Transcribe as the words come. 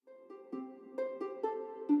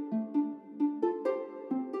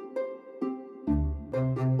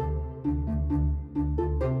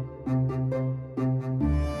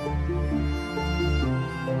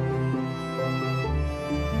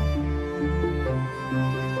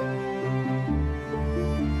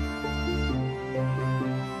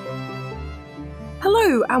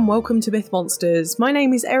Hello and welcome to Myth Monsters. My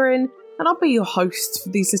name is Erin and I'll be your host for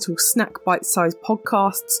these little snack bite-sized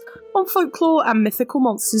podcasts on folklore and mythical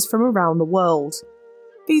monsters from around the world.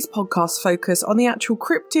 These podcasts focus on the actual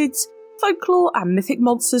cryptids, folklore and mythic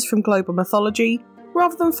monsters from global mythology,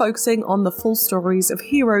 rather than focusing on the full stories of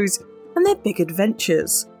heroes and their big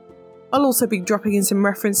adventures. I'll also be dropping in some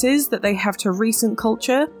references that they have to recent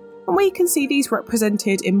culture, and where you can see these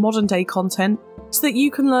represented in modern day content so that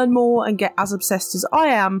you can learn more and get as obsessed as I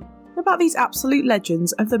am about these absolute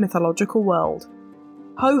legends of the mythological world.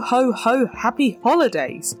 Ho ho ho, happy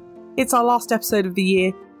holidays! It's our last episode of the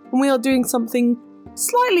year and we are doing something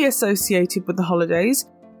slightly associated with the holidays,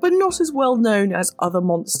 but not as well known as other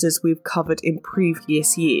monsters we've covered in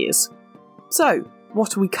previous years. So,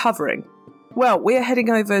 what are we covering? Well, we're heading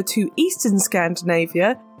over to eastern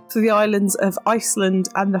Scandinavia, to the islands of Iceland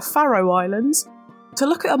and the Faroe Islands, to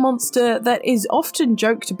look at a monster that is often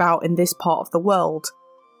joked about in this part of the world.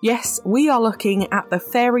 Yes, we are looking at the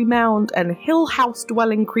fairy mound and hill house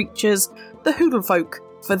dwelling creatures, the Huldufólk,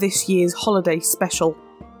 for this year's holiday special.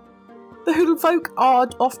 The Huldufólk are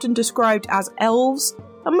often described as elves,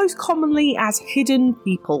 and most commonly as hidden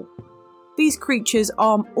people. These creatures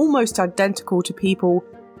are almost identical to people,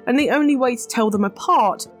 and the only way to tell them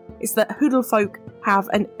apart is that Huldufólk have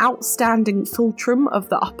an outstanding philtrum of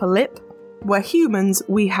the upper lip, where humans,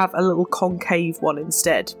 we have a little concave one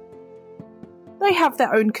instead. They have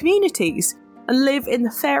their own communities and live in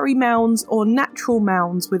the fairy mounds or natural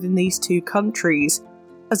mounds within these two countries,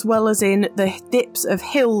 as well as in the dips of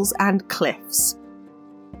hills and cliffs.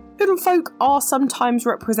 Huldufólk are sometimes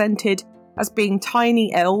represented as being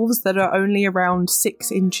tiny elves that are only around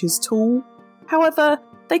 6 inches tall. However,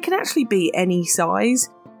 they can actually be any size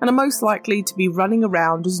and are most likely to be running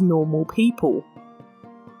around as normal people.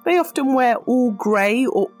 They often wear all grey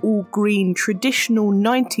or all green traditional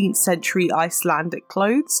 19th century Icelandic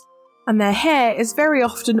clothes, and their hair is very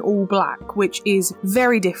often all black, which is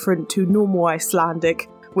very different to normal Icelandic,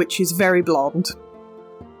 which is very blonde.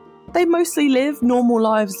 They mostly live normal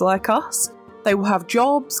lives like us. They will have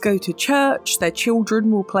jobs, go to church, their children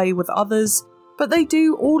will play with others, but they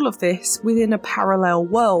do all of this within a parallel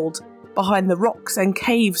world, behind the rocks and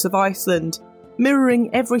caves of Iceland, mirroring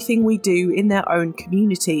everything we do in their own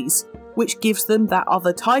communities, which gives them that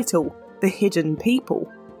other title, the hidden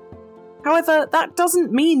people. However, that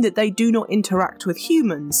doesn't mean that they do not interact with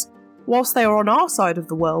humans. Whilst they are on our side of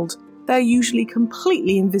the world, they are usually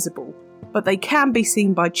completely invisible, but they can be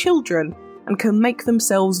seen by children and can make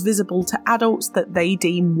themselves visible to adults that they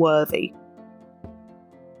deem worthy.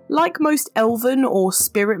 Like most elven or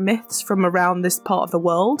spirit myths from around this part of the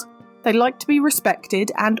world, they like to be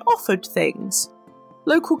respected and offered things.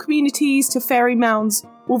 Local communities to fairy mounds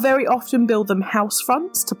will very often build them house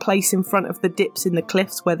fronts to place in front of the dips in the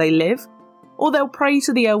cliffs where they live, or they'll pray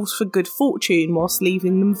to the elves for good fortune whilst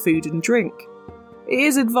leaving them food and drink. It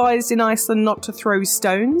is advised in Iceland not to throw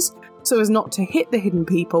stones, so as not to hit the hidden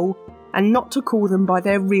people, and not to call them by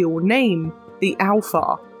their real name, the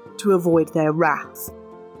Alfar, to avoid their wrath.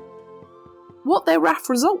 What their wrath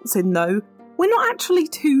results in, though, we're not actually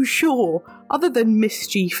too sure, other than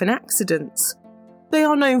mischief and accidents. They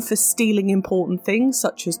are known for stealing important things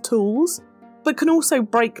such as tools, but can also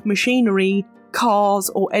break machinery,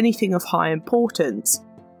 cars, or anything of high importance.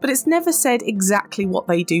 But it's never said exactly what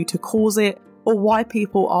they do to cause it, or why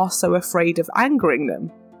people are so afraid of angering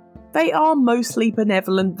them. They are mostly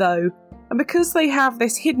benevolent though, and because they have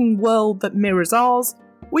this hidden world that mirrors ours,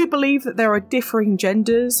 we believe that there are differing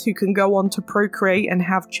genders who can go on to procreate and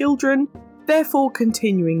have children, therefore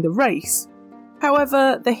continuing the race.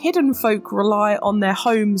 However, the hidden folk rely on their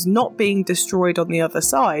homes not being destroyed on the other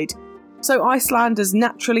side, so Icelanders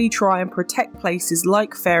naturally try and protect places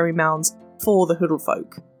like fairy mounds for the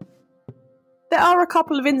Huldufólk. There are a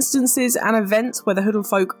couple of instances and events where the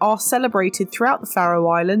Huldufólk are celebrated throughout the Faroe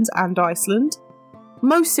Islands and Iceland.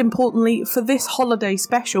 Most importantly, for this holiday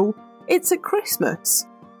special, it's at Christmas.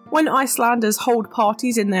 When Icelanders hold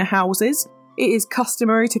parties in their houses, it is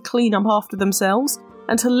customary to clean up after themselves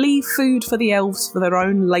and to leave food for the elves for their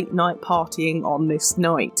own late night partying on this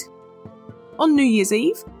night. On New Year's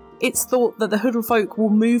Eve, it's thought that the Huldufólk will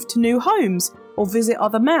move to new homes or visit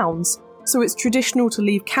other mounds, so it's traditional to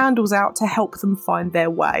leave candles out to help them find their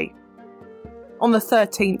way. On the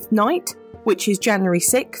 13th night, which is January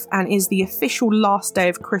 6th and is the official last day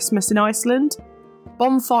of Christmas in Iceland,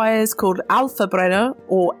 bonfires called Alfabrenna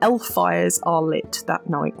or elf fires are lit that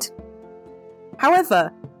night.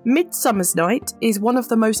 However, Midsummer's Night is one of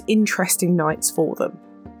the most interesting nights for them.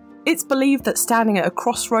 It's believed that standing at a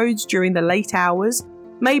crossroads during the late hours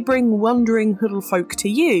may bring wandering Huldufólk to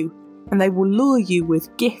you, and they will lure you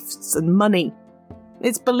with gifts and money.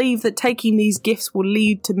 It's believed that taking these gifts will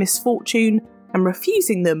lead to misfortune, and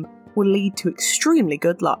refusing them will lead to extremely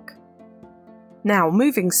good luck. Now,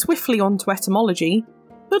 moving swiftly on to etymology,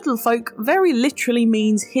 Huldufólk very literally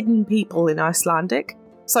means hidden people in Icelandic,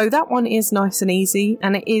 so that one is nice and easy,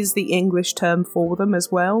 and it is the English term for them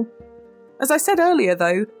as well. As I said earlier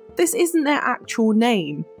though, this isn't their actual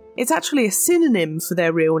name. It's actually a synonym for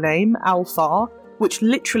their real name, Alfar, which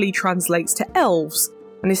literally translates to elves,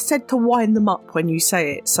 and is said to wind them up when you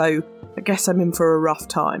say it, so I guess I'm in for a rough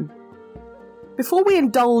time. Before we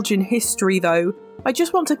indulge in history though, I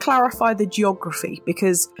just want to clarify the geography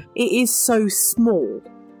because it is so small.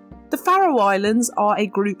 The Faroe Islands are a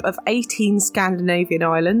group of 18 Scandinavian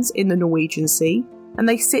islands in the Norwegian Sea, and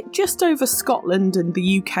they sit just over Scotland and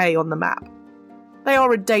the UK on the map. They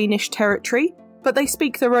are a Danish territory, but they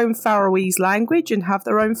speak their own Faroese language and have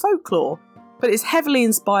their own folklore, but it's heavily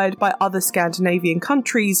inspired by other Scandinavian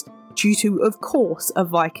countries due to, of course, a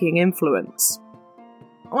Viking influence.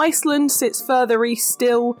 Iceland sits further east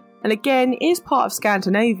still, and again is part of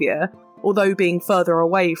Scandinavia, although being further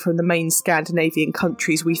away from the main Scandinavian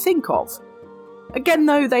countries we think of. Again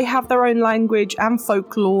though, they have their own language and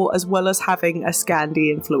folklore as well as having a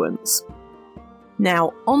Scandi influence.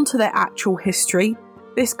 Now, onto their actual history.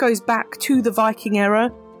 This goes back to the Viking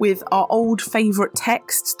era with our old favourite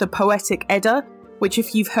text, the Poetic Edda, which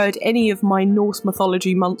if you've heard any of my Norse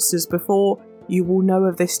mythology monsters before, you will know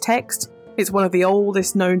of this text. It's one of the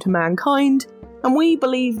oldest known to mankind, and we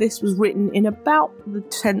believe this was written in about the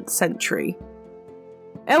 10th century.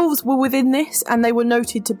 Elves were within this, and they were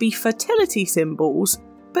noted to be fertility symbols,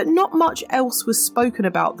 but not much else was spoken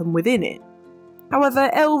about them within it. However,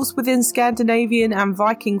 elves within Scandinavian and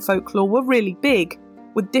Viking folklore were really big,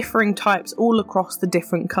 with differing types all across the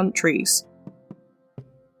different countries.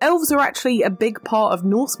 Elves are actually a big part of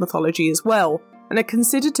Norse mythology as well, and are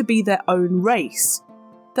considered to be their own race.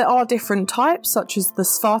 There are different types such as the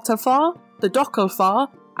Svartalfar, the Dokkalfar,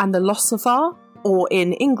 and the Lossafar, or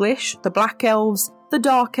in English, the Black Elves, the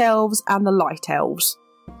Dark Elves, and the Light Elves,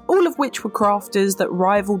 all of which were crafters that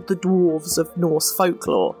rivaled the dwarves of Norse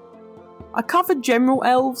folklore. I covered general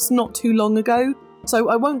elves not too long ago, so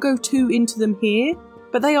I won't go too into them here,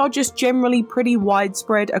 but they are just generally pretty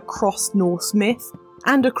widespread across Norse myth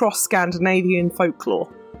and across Scandinavian folklore.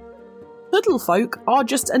 Huldufólk are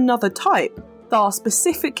just another type that are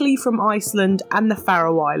specifically from Iceland and the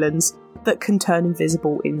Faroe Islands that can turn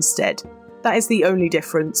invisible instead. That is the only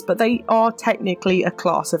difference, but they are technically a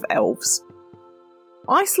class of elves.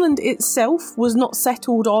 Iceland itself was not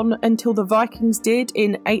settled on until the Vikings did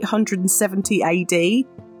in 870 AD,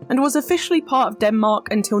 and was officially part of Denmark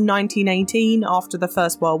until 1918 after the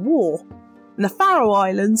First World War. And the Faroe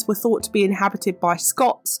Islands were thought to be inhabited by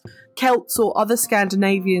Scots, Celts or other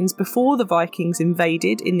Scandinavians before the Vikings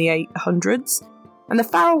invaded in the 800s, and the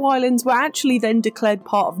Faroe Islands were actually then declared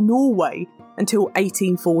part of Norway until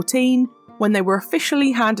 1814, when they were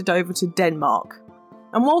officially handed over to Denmark.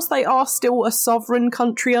 And whilst they are still a sovereign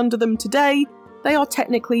country under them today, they are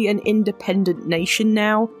technically an independent nation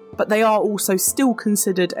now, but they are also still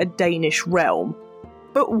considered a Danish realm.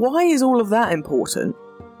 But why is all of that important?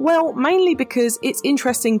 Well, mainly because it's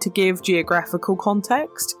interesting to give geographical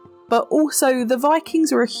context, but also the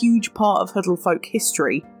Vikings are a huge part of Huldufólk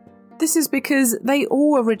history. This is because they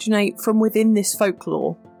all originate from within this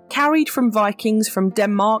folklore, carried from Vikings from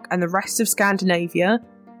Denmark and the rest of Scandinavia,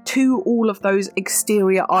 to all of those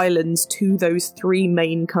exterior islands to those three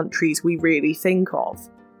main countries we really think of.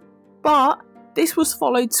 But this was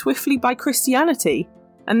followed swiftly by Christianity,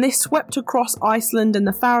 and this swept across Iceland and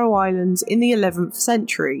the Faroe Islands in the 11th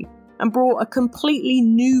century, and brought a completely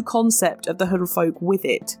new concept of the Huldufólk with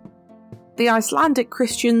it. The Icelandic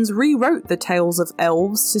Christians rewrote the tales of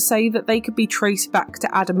elves to say that they could be traced back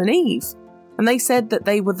to Adam and Eve, and they said that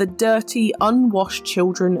they were the dirty, unwashed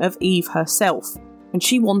children of Eve herself, and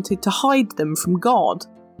she wanted to hide them from God.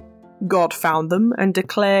 God found them and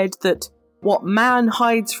declared that what man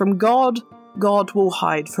hides from God, God will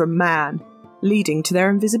hide from man, leading to their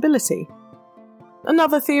invisibility.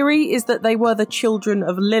 Another theory is that they were the children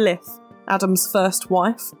of Lilith, Adam's first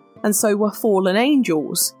wife, and so were fallen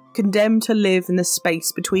angels, condemned to live in the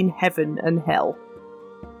space between heaven and hell.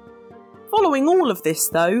 Following all of this,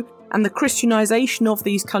 though, and the Christianisation of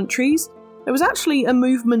these countries, there was actually a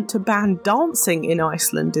movement to ban dancing in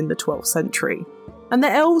Iceland in the 12th century, and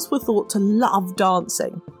the elves were thought to love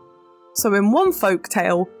dancing. So in one folk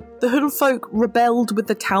tale, the Huldufólk rebelled with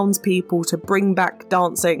the townspeople to bring back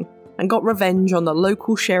dancing, and got revenge on the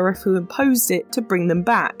local sheriff who imposed it to bring them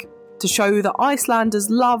back, to show that Icelanders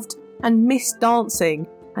loved and missed dancing,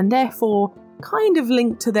 and therefore kind of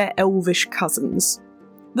linked to their elvish cousins.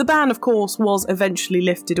 The ban, of course, was eventually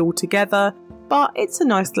lifted altogether, but it's a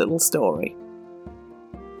nice little story.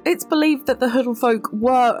 It's believed that the Huldufólk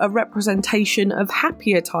were a representation of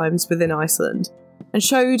happier times within Iceland, and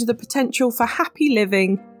showed the potential for happy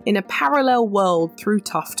living in a parallel world through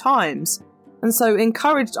tough times, and so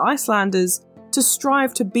encouraged Icelanders to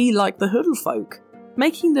strive to be like the Huldufólk,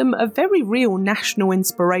 making them a very real national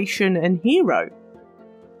inspiration and hero.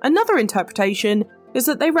 Another interpretation is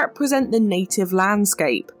that they represent the native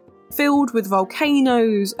landscape, filled with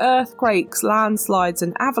volcanoes, earthquakes, landslides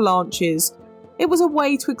and avalanches. It was a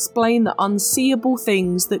way to explain the unseeable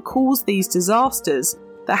things that caused these disasters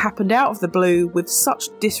that happened out of the blue with such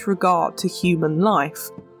disregard to human life,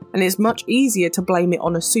 and it's much easier to blame it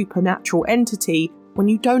on a supernatural entity when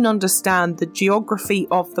you don't understand the geography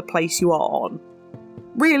of the place you are on.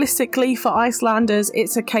 Realistically, for Icelanders,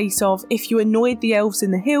 it's a case of if you annoyed the elves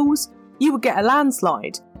in the hills, you would get a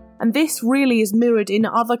landslide, and this really is mirrored in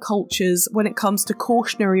other cultures when it comes to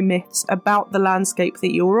cautionary myths about the landscape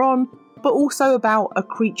that you're on, but also about a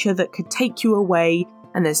creature that could take you away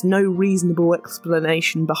and there's no reasonable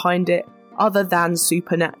explanation behind it other than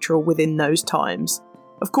supernatural within those times.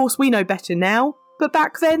 Of course, we know better now, but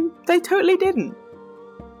back then, they totally didn't.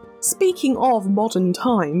 Speaking of modern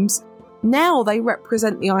times, now they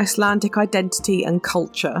represent the Icelandic identity and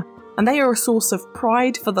culture, and they are a source of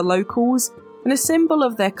pride for the locals and a symbol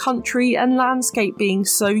of their country and landscape being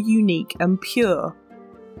so unique and pure.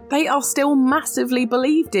 They are still massively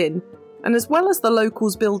believed in, and as well as the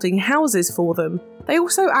locals building houses for them, they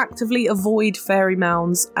also actively avoid fairy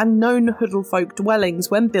mounds and known Huldufólk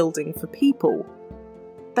dwellings when building for people.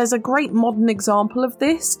 There's a great modern example of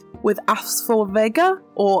this with Afsfjordvega,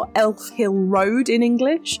 or Elf Hill Road in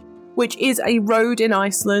English, which is a road in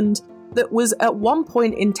Iceland that was at one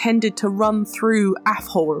point intended to run through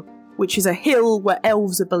Afhol, which is a hill where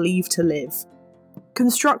elves are believed to live.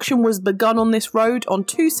 Construction was begun on this road on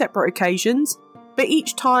 2 separate occasions, but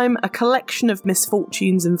each time a collection of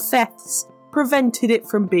misfortunes and thefts prevented it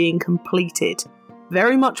from being completed,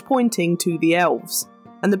 very much pointing to the elves,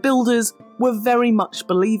 and the builders were very much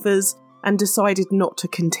believers and decided not to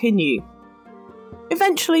continue.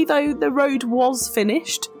 Eventually, though, the road was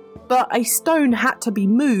finished, but a stone had to be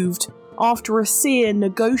moved after a seer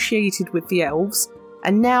negotiated with the elves,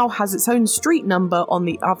 and now has its own street number on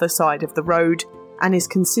the other side of the road, and is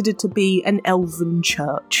considered to be an elven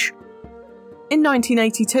church. In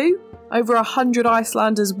 1982, over 100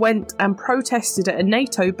 Icelanders went and protested at a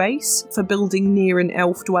NATO base for building near an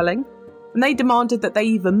elf dwelling, and they demanded that they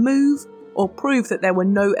either move or prove that there were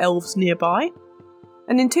no elves nearby.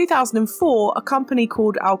 And in 2004, a company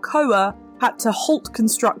called Alcoa had to halt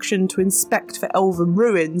construction to inspect for elven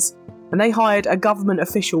ruins, and they hired a government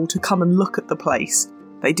official to come and look at the place.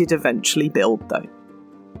 They did eventually build, though.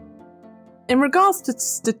 In regards to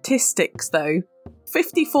statistics, though,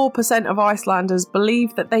 54% of Icelanders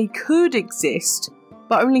believe that they could exist,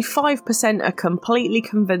 but only 5% are completely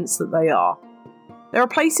convinced that they are. There are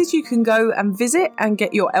places you can go and visit and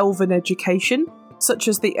get your elven education, such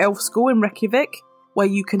as the Elf School in Reykjavik, where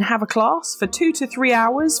you can have a class for 2 to 3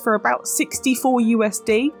 hours for about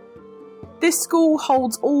 $64. This school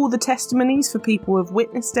holds all the testimonies for people who have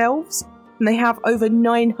witnessed elves, and they have over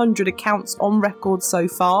 900 accounts on record so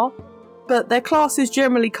far, but their classes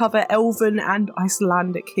generally cover Elven and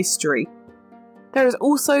Icelandic history. There is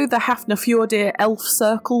also the Hafnarfjordur Elf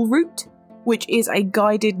Circle route, which is a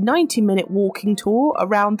guided 90-minute walking tour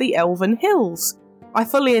around the Elven Hills. I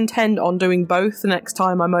fully intend on doing both the next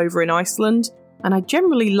time I'm over in Iceland, and I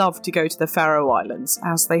generally love to go to the Faroe Islands,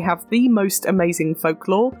 as they have the most amazing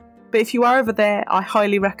folklore, but if you are over there, I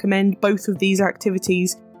highly recommend both of these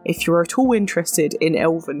activities if you're at all interested in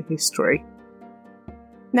Elven history.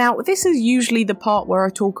 Now, this is usually the part where I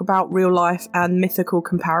talk about real life and mythical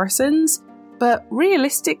comparisons, but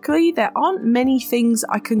realistically, there aren't many things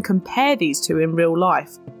I can compare these to in real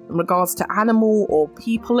life, in regards to animal or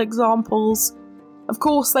people examples. Of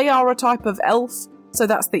course, they are a type of elf, so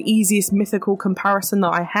that's the easiest mythical comparison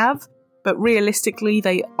that I have, but realistically,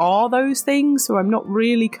 they are those things, so I'm not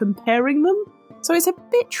really comparing them, so it's a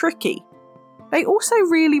bit tricky. They also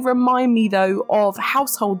really remind me, though, of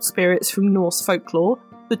household spirits from Norse folklore,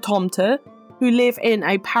 the Tomter, who live in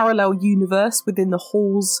a parallel universe within the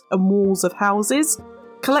halls and walls of houses,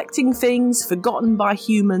 collecting things forgotten by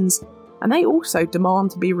humans, and they also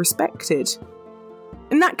demand to be respected.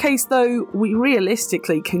 In that case, though, we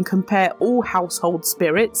realistically can compare all household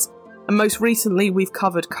spirits, and most recently we've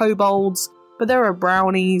covered kobolds, but there are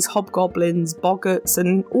brownies, hobgoblins, boggarts,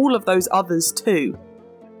 and all of those others too.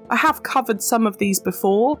 I have covered some of these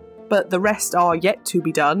before, but the rest are yet to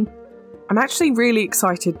be done. I'm actually really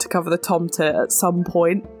excited to cover the Tomte at some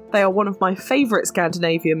point. They are one of my favourite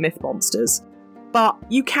Scandinavian myth monsters. But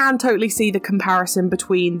you can totally see the comparison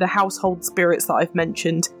between the household spirits that I've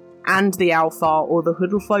mentioned and the Alfar or the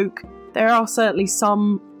Huldufólk. There are certainly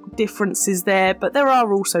some differences there, but there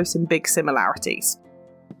are also some big similarities.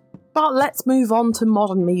 But let's move on to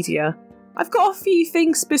modern media. I've got a few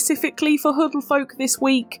things specifically for Huldufólk this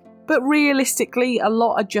week, but realistically a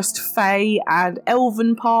lot are just Fae and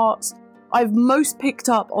Elven parts. I've most picked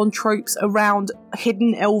up on tropes around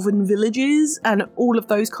hidden Elven villages and all of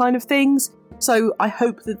those kind of things, so I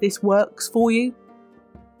hope that this works for you.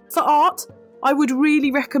 For art, I would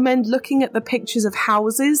really recommend looking at the pictures of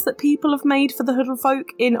houses that people have made for the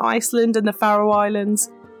Huldufólk in Iceland and the Faroe Islands,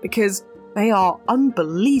 because they are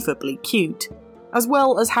unbelievably cute, as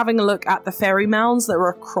well as having a look at the fairy mounds that are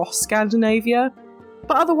across Scandinavia.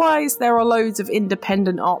 But otherwise, there are loads of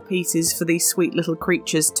independent art pieces for these sweet little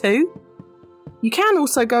creatures too. You can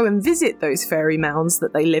also go and visit those fairy mounds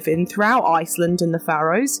that they live in throughout Iceland and the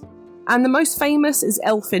Faroes, and the most famous is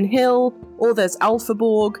Elfin Hill, or there's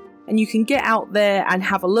Alfaborg, and you can get out there and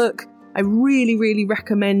have a look. I really, really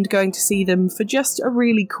recommend going to see them for just a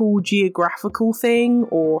really cool geographical thing,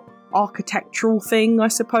 or architectural thing, I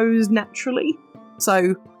suppose, naturally.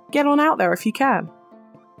 So get on out there if you can.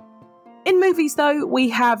 In movies though, we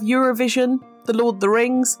have Eurovision, The Lord of the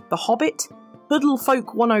Rings, The Hobbit,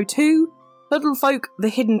 Huldufólk 102, Huldufólk The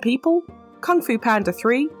Hidden People, Kung Fu Panda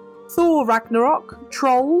 3, Thor Ragnarok,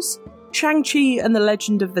 Trolls, Shang-Chi and the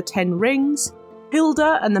Legend of the Ten Rings,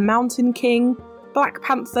 Hilda and the Mountain King, Black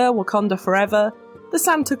Panther Wakanda Forever, The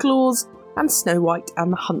Santa Claus, and Snow White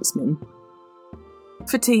and the Huntsman.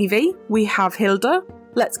 For TV, we have Hilda,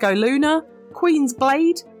 Let's Go Luna, Queen's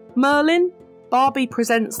Blade, Merlin, Barbie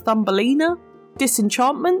Presents Thumbelina,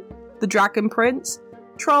 Disenchantment, The Dragon Prince,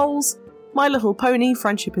 Trolls, My Little Pony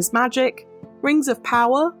Friendship is Magic, Rings of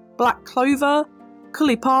Power, Black Clover,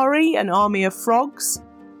 Kulipari, An Army of Frogs,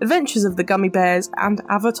 Adventures of the Gummy Bears, and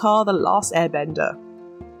Avatar The Last Airbender.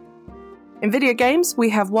 In video games,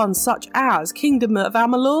 we have ones such as Kingdom of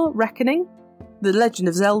Amalur: Reckoning, The Legend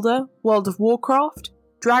of Zelda, World of Warcraft,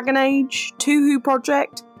 Dragon Age, Touhou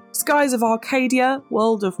Project, Skies of Arcadia,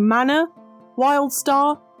 World of Mana,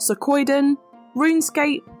 Wildstar, Suikoden,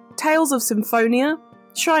 RuneScape, Tales of Symphonia,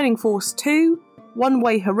 Shining Force 2, One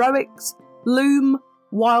Way Heroics, Loom,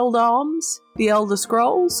 Wild Arms, The Elder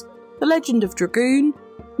Scrolls, The Legend of Dragoon,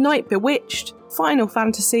 Night Bewitched, Final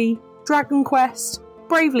Fantasy, Dragon Quest,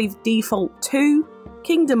 Bravely Default 2,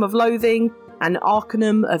 Kingdom of Loathing, and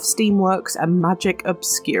Arcanum of Steamworks and Magic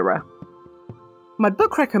Obscura. My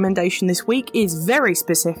book recommendation this week is very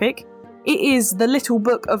specific. It is The Little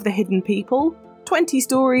Book of the Hidden People, 20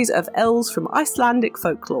 Stories of Elves from Icelandic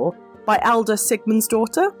Folklore by Alda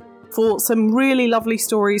Sigmundsdóttir, for some really lovely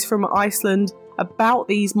stories from Iceland about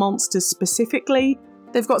these monsters specifically.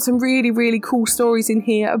 They've got some really, really cool stories in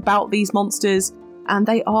here about these monsters, and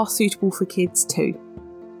they are suitable for kids too.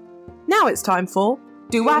 Now it's time for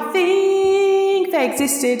Do I Think They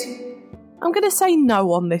Existed? I'm going to say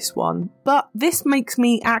no on this one, but this makes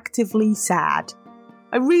me actively sad.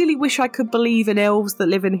 I really wish I could believe in elves that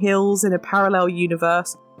live in hills in a parallel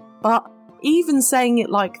universe, but even saying it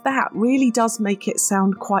like that really does make it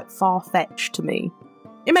sound quite far-fetched to me.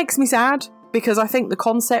 It makes me sad because I think the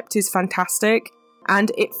concept is fantastic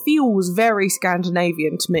and it feels very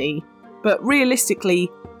Scandinavian to me, but realistically,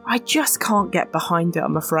 I just can't get behind it,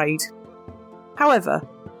 I'm afraid. However,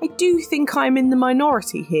 I do think I'm in the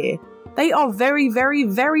minority here. They are very, very,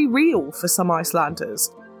 very real for some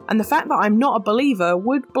Icelanders, and the fact that I'm not a believer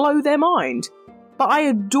would blow their mind. But I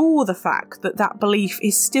adore the fact that that belief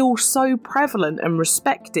is still so prevalent and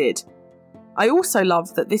respected. I also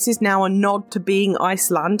love that this is now a nod to being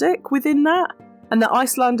Icelandic within that, and that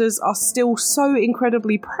Icelanders are still so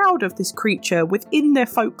incredibly proud of this creature within their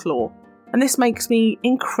folklore, and this makes me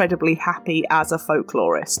incredibly happy as a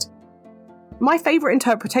folklorist. My favourite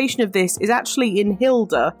interpretation of this is actually in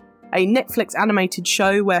Hilda, a Netflix animated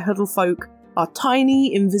show where Huldufólk are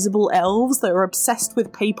tiny, invisible elves that are obsessed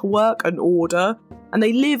with paperwork and order, and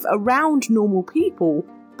they live around normal people,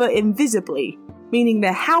 but invisibly, meaning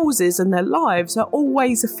their houses and their lives are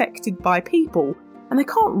always affected by people, and they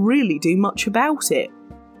can't really do much about it.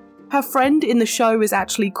 Her friend in the show is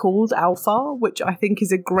actually called Alfar, which I think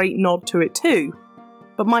is a great nod to it too.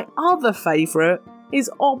 But my other favourite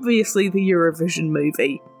is obviously the Eurovision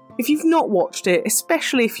movie. If you've not watched it,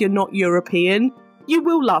 especially if you're not European, you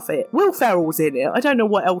will love it. Will Ferrell's in it, I don't know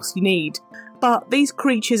what else you need. But these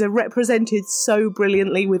creatures are represented so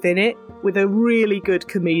brilliantly within it, with a really good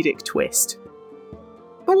comedic twist.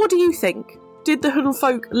 But what do you think? Did the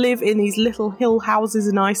Huldufólk live in these little hill houses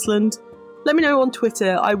in Iceland? Let me know on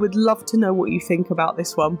Twitter, I would love to know what you think about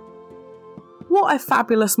this one. What a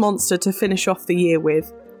fabulous monster to finish off the year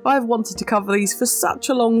with. I've wanted to cover these for such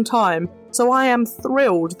a long time, so I am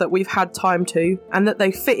thrilled that we've had time to, and that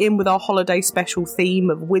they fit in with our holiday special theme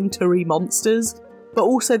of wintry monsters, but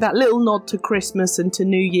also that little nod to Christmas and to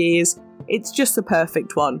New Year's. It's just the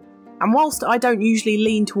perfect one. And whilst I don't usually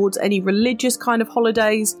lean towards any religious kind of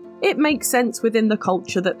holidays, it makes sense within the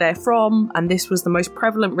culture that they're from, and this was the most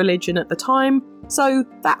prevalent religion at the time, so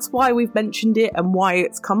that's why we've mentioned it and why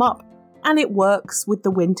it's come up, and it works with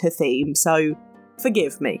the winter theme, so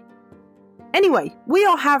forgive me. Anyway, we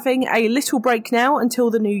are having a little break now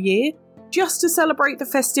until the new year, just to celebrate the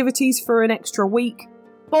festivities for an extra week,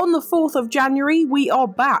 but on the 4th of January we are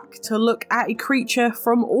back to look at a creature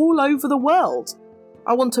from all over the world.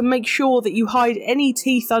 I want to make sure that you hide any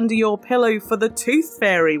teeth under your pillow for the Tooth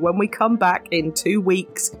Fairy when we come back in 2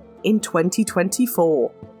 weeks in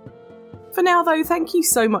 2024. For now though, thank you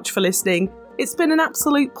so much for listening. It's been an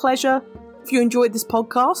absolute pleasure. If you enjoyed this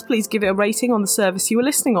podcast, please give it a rating on the service you were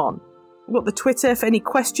listening on. I've got the Twitter for any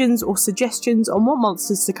questions or suggestions on what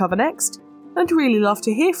monsters to cover next, and I'd really love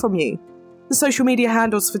to hear from you. The social media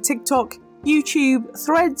handles for TikTok, YouTube,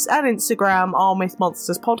 Threads and Instagram are Myth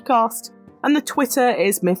Monsters Podcast, and the Twitter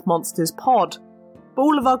is Myth Monsters Pod. But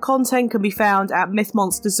all of our content can be found at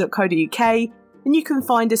mythmonsters.co.uk, and you can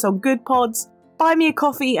find us on Good Pods, Buy Me a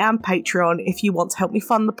Coffee and Patreon if you want to help me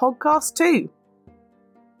fund the podcast too.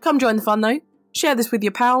 Come join the fun though, share this with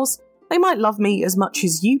your pals, they might love me as much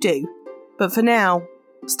as you do. But for now,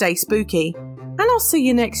 stay spooky, and I'll see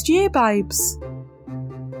you next year, babes.